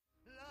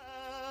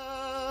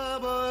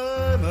La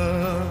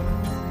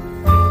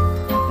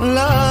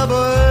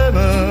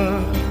bohème,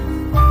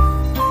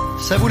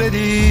 ça voulait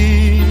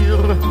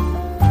dire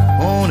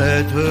on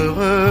est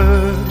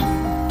heureux.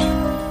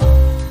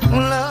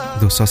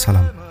 دوستان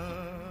سلام،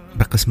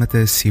 به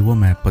قسمت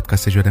 30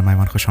 پادکست جاده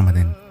میوند خوش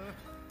آمدین.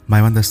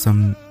 میوند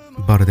هستم،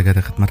 بار دیگر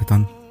در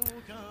خدمتتان.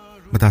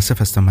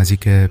 متاسف هستم از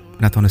اینکه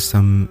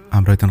نتونستم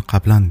همراهتان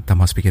قبلا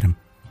تماس بگیرم،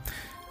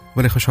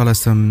 ولی خوشحال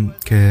هستم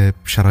که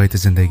شرایط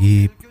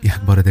زندگی یک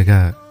بار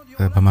دیگر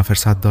به من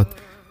فرصت داد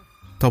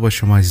تا با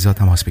شما عزیزا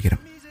تماس بگیرم.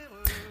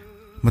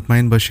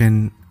 مطمئن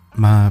باشین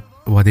ما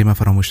وعده ما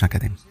فراموش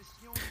نکردیم.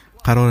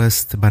 قرار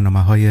است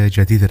برنامه‌های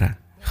جدید را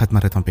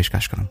خدمتتان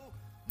پیشکش کنم.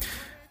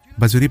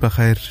 به زودی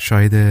بخیر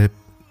شاهد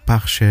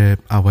پخش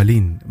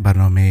اولین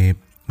برنامه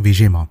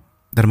ویژه ما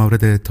در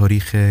مورد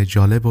تاریخ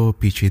جالب و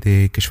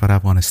پیچیده کشور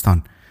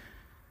افغانستان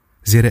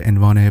زیر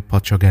عنوان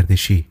پادشاه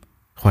گردشی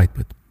خواهید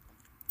بود.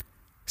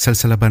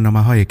 سلسله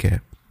برنامه هایی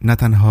که نه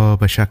تنها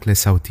به شکل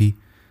صوتی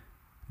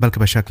بلکه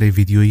به شکل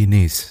ویدیویی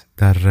نیز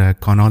در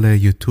کانال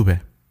یوتیوب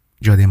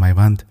جاده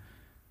میوند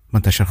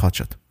منتشر خواهد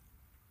شد.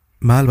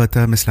 من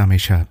البته مثل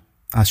همیشه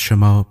از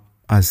شما،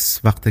 از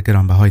وقت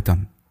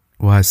گرانبهایتان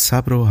و از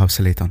صبر و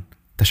حوصله‌تان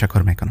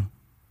تشکر میکنم.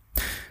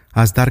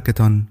 از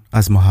درکتان،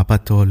 از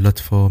محبت و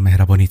لطف و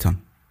مهربانیتان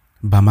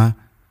به ما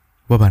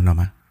و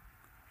برنامه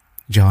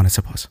جهان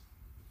سپاس.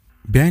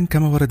 بیاین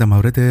کم وارد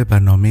مورد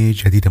برنامه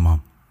جدید ما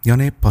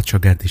یعنی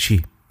پادشاه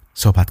گردشی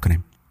صحبت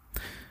کنیم.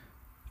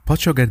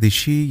 پادشاه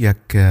گردشی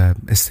یک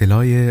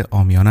اصطلاح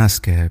عامیانه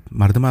است که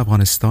مردم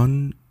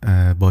افغانستان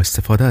با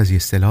استفاده از این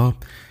اصطلاح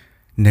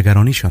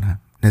نگرانیشان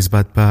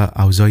نسبت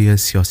به اوضاع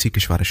سیاسی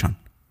کشورشان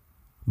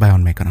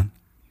بیان میکنن.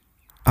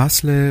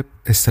 اصل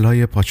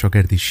اصطلاح پادشاه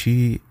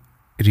گردشی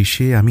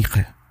ریشه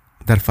عمیق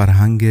در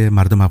فرهنگ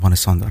مردم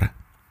افغانستان داره.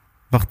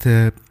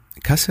 وقتی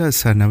کسی از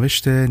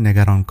سرنوشت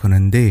نگران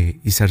کننده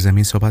این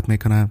سرزمین صحبت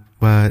میکنه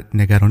و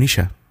نگرانیش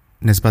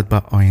نسبت به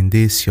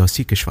آینده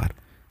سیاسی کشور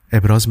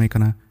ابراز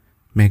میکنه،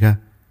 میگه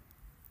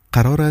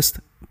قرار است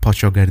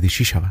پادشاه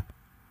گردشی شود.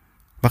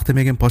 وقتی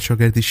میگیم پادشاه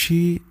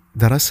گردشی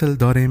در اصل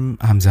داریم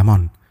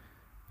همزمان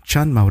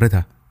چند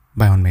مورد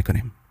بیان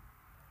میکنیم.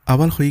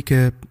 اول خویی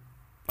که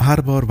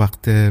هر بار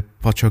وقت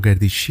پادشاه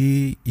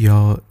گردشی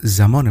یا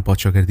زمان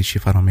پادشاه گردشی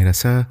فرا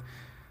میرسه،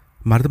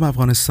 مردم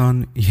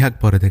افغانستان یک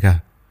بار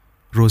دیگه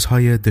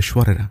روزهای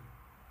دشوار را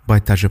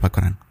باید تجربه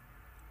کنن.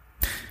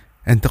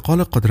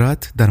 انتقال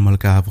قدرت در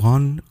ملک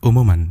افغان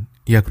عموماً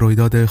یک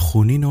رویداد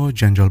خونین و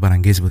جنجال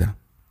برانگیز بوده.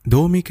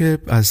 دومی که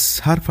از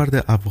هر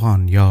فرد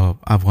افغان یا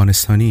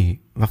افغانستانی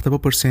وقتی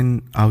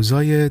بپرسین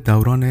اوضاع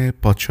دوران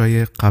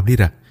پادشاه قبلی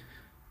را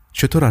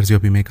چطور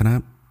ارزیابی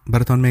میکنه،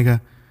 براتان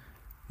میگه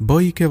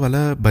بایی که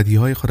ولی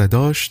بدیهای خود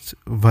داشت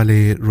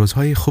ولی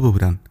روزهای خوب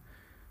بودن،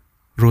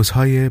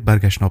 روزهای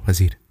برگشت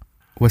ناپذیر.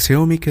 و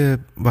سومی که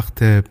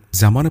وقت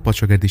زمان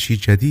پادشاه گردشی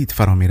جدید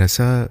فرا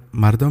میرسه،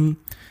 مردم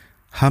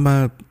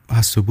همه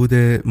هست و بود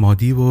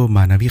مادی و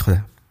معنوی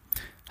خوده،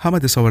 همه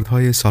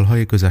دستاوردهای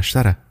سالهای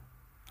گذشته را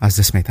از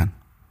دست میتن.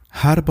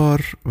 هر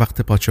بار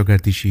وقت پادشاه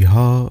گردشی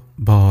ها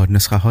با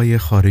نسخه های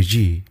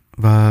خارجی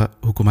و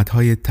حکومت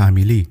های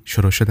تعمیلی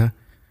شروع شده،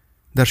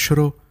 در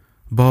شروع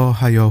با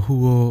هیاهو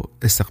و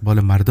استقبال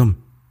مردم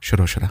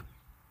شروع شده.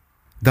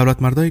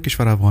 دولت مردای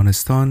کشور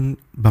افغانستان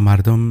به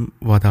مردم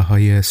وعده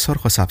های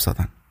سرخ و سبز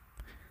دادن،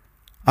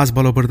 از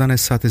بالا بردن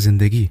سطح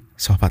زندگی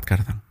صحبت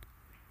کردن،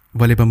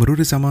 ولی به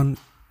مرور زمان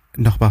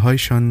نخبه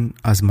هایشان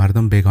از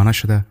مردم بیگانه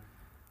شده،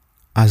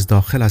 از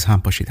داخل از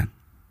هم پاشیدن.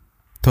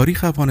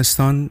 تاریخ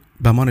افغانستان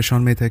به ما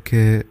نشان میده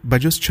که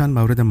بجز چند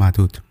مورد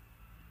معدود،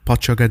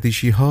 پادشاه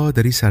گردشی ها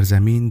در این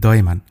سرزمین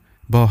دائما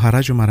با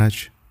هرج و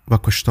مرج و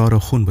کشتار و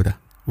خون بوده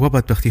و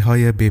بدبختی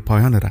های بی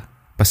پایان را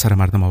به سر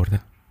مردم آورده.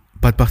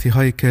 بدبختی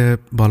هایی که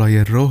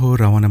بالای روح و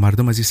روان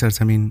مردم از این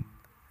سرزمین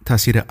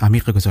تأثیر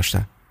عمیق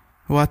گذاشته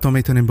و حتی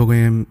میتونیم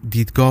بگوییم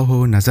دیدگاه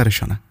و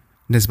نظرشان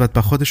نسبت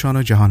به خودشان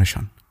و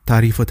جهانشان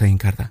تعریف و تعیین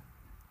کرده.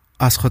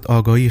 از خود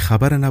آگاهی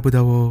خبر نبوده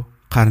و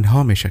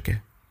قرنها میشه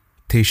که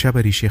تیشه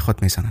به ریشه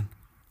خود میزنن.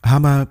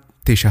 همه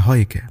تیشه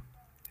هایی که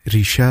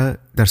ریشه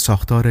در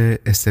ساختار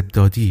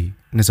استبدادی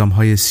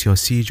نظامهای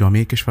سیاسی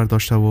جامعه کشور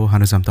داشته و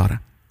هنوزم داره.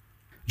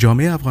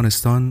 جامعه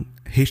افغانستان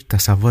هیچ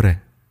تصور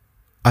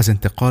از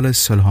انتقال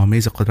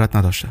صلح‌آمیز قدرت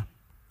نداشته.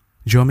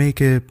 جامعه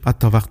که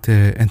حتی وقت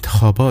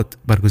انتخابات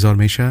برگزار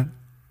میشه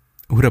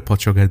او را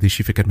پادشاه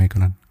گردشی فکر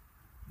میکنن.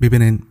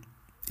 ببینین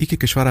ای که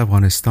کشور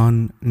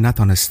افغانستان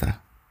نتونسته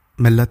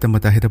ملت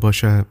متحد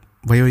باشه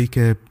و یا ای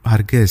که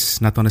هرگز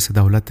نتونسته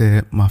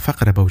دولت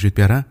موفق را به وجود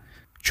بیاره،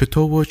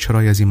 چطور و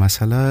چرای از این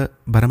مسئله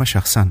برای من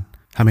شخصا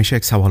همیشه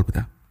یک سوال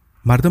بوده.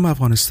 مردم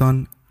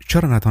افغانستان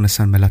چرا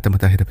نتونستن ملت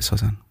متحد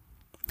بسازن؟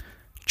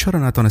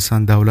 چرا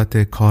نتونستن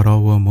دولت کارا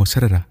و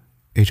موثر را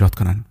ایجاد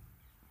کنن؟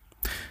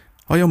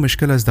 آیا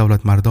مشکل از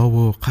دولت مردا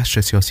و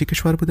قشر سیاسی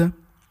کشور بوده؟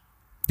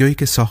 یا ای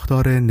که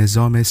ساختار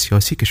نظام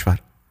سیاسی کشور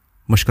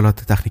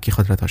مشکلات تکنیکی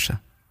خود را داشته؟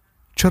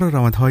 چرا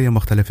روندهای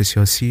مختلف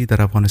سیاسی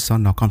در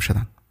افغانستان ناکام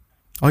شدند؟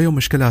 آیا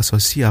مشکل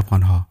اساسی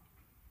افغانها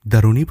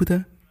درونی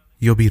بوده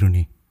یا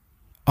بیرونی؟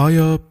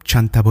 آیا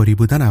چند تباری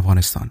بودن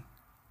افغانستان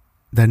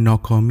در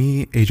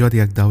ناکامی ایجاد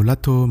یک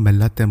دولت و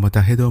ملت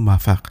متحد و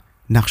موفق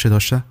نقش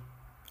داشته؟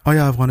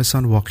 آیا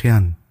افغانستان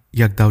واقعاً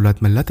یک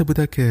دولت ملت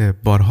بوده که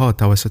بارها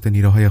توسط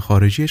نیروهای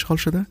خارجی اشغال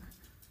شده؟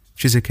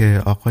 چیزی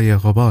که آقای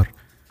غبار،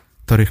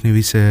 تاریخ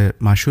نویس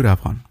مشهور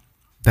افغان،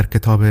 در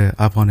کتاب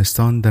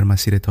افغانستان در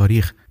مسیر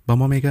تاریخ با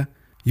ما میگه،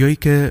 یا ای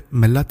که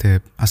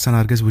ملت اصلا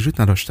هرگز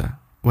وجود نداشته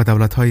و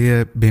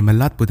دولت‌های بی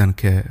ملت بودن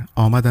که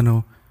آمدن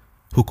و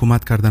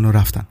حکومت کردن و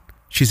رفتن.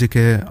 چیزی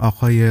که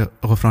آقای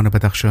غفران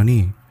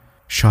بدخشانی،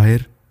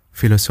 شاعر،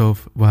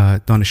 فیلسوف و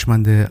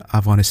دانشمند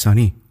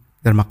افغانستانی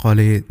در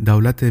مقاله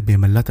دولت بی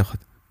ملت خود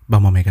با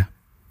ما میگه.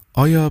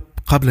 آیا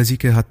قبل از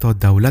اینکه حتی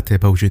دولت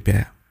به وجود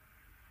بیاید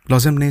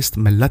لازم نیست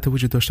ملت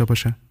وجود داشته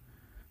باشه؟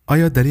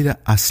 آیا دلیل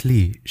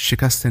اصلی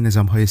شکست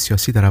نظام‌های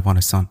سیاسی در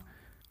افغانستان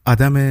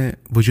عدم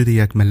وجود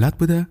یک ملت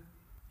بوده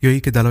یا ای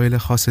که دلایل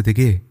خاص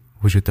دیگه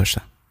وجود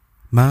داشته؟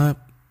 ما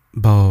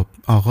با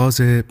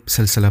آغاز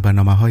سلسله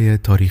برنامه‌های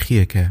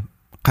تاریخی که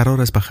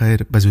قرار است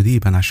بخیر به زودی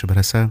به نشر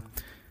برسه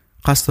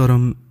قصد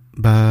دارم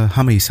به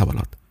همه ای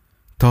سوالات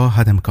تا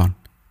حد امکان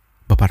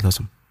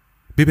بپردازم.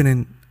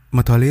 ببینین،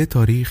 مطالعه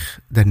تاریخ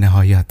در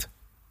نهایت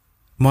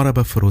ما را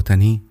به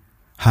فروتنی،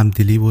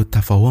 همدلی و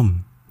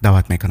تفاهم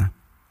دعوت میکنه.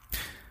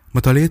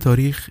 مطالعه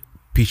تاریخ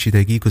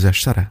پیچیدگی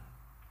گذشته را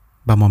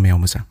به ما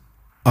میآموزه.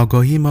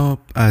 آگاهی ما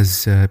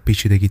از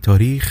پیچیدگی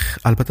تاریخ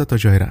البته تا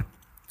جایی را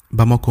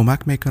به ما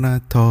کمک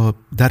میکنه تا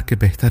درک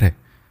بهتره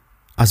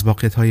از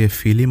واقعیت‌های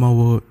فعلی ما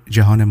و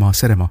جهان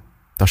معاصر ما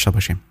داشته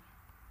باشیم.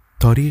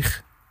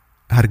 تاریخ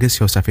هرگز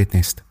سیاه‌سفید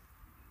نیست.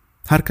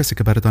 هر کسی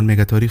که براتون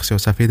میگه تاریخ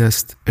سیاه‌سفید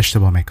است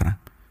اشتباه میکنه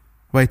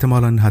و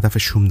احتمالاً هدف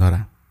شوم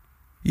داره.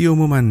 ای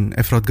عموماً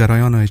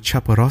افراطگرایان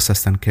چپ و راست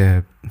هستن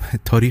که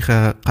تاریخ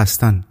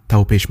قصداً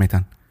تو پیش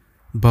میتن.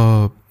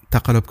 با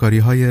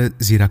تقلبکاری‌های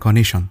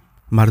زیرکانیشان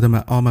مردم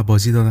عام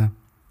بازی دادن،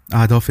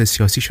 اهداف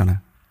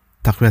سیاسیشونه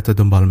تقویت و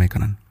دنبال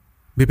میکنن.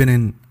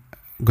 ببینین،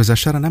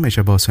 گذشته را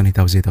نمیشه با آسانی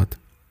توضیح داد.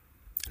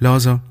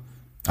 لذا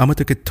اما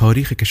تو که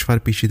تاریخ کشور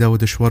پیچیده و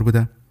دشوار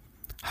بوده،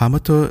 همه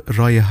تو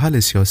راه حل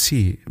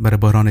سیاسی برای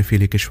بحران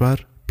فعلی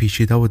کشور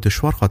پیچیده و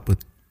دشوار خواهد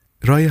بود.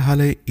 راه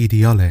حل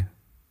ایدئال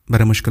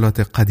برای مشکلات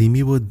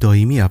قدیمی و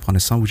دائمی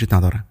افغانستان وجود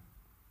نداره.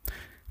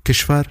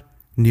 کشور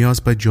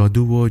نیاز به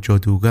جادو و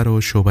جادوگر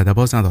و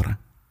شعبده‌باز نداره.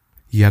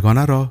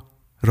 یگانه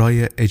راه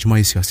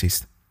اجماع سیاسی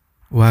است.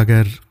 و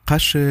اگر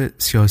قشر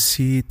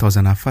سیاسی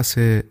تازه نفس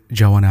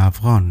جوان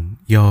افغان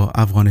یا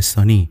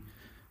افغانستانی،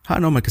 هر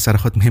نامه که سر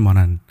خود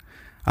میمانند،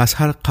 از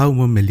هر قوم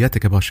و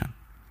ملیت که باشن،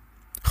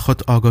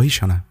 خود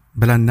آگاهیشانه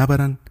بلند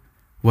نبرن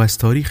و از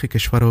تاریخ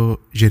کشور و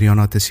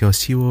جریانات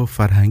سیاسی و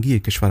فرهنگی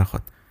کشور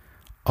خود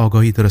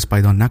آگاهی درست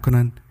پیدا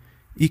نکنن،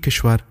 این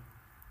کشور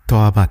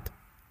تا ابد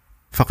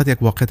فقط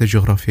یک واقعیت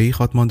جغرافیایی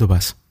خواهد ماند و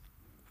بس.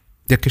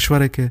 یک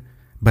کشوری که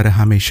برای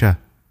همیشه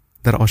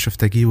در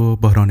آشفتگی و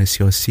بحران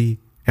سیاسی،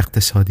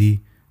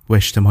 اقتصادی و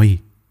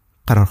اجتماعی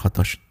قرار خواهد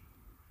داشت.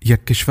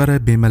 یک کشور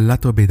بی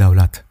ملت و بی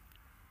دولت،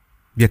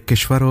 یک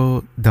کشور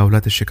و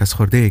دولت شکست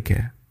خورده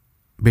که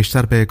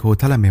بیشتر به یک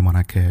هتل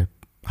میمانه که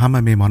همه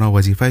میمانا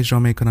وظیفه اجرا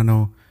میکنن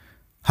و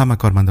همه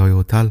کارمندهای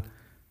هتل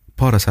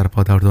پا سر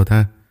پا در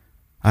داده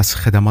از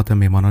خدمات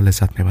میمانا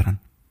لذت میبرن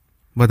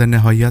و در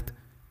نهایت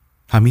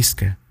همیست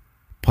که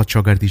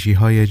پادشاهگردشی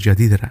های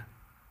جدید را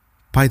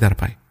پای در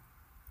پای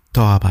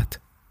تا ابد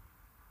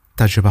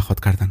تجربه خود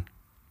کردن.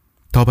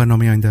 تا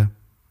برنامه آینده،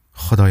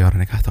 خدایا را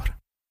نگهدار.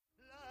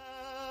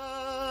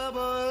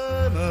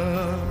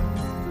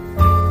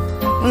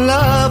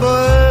 La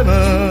bohème,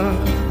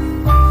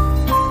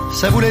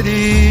 ça voulait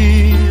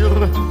dire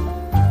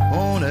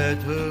on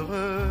est heureux.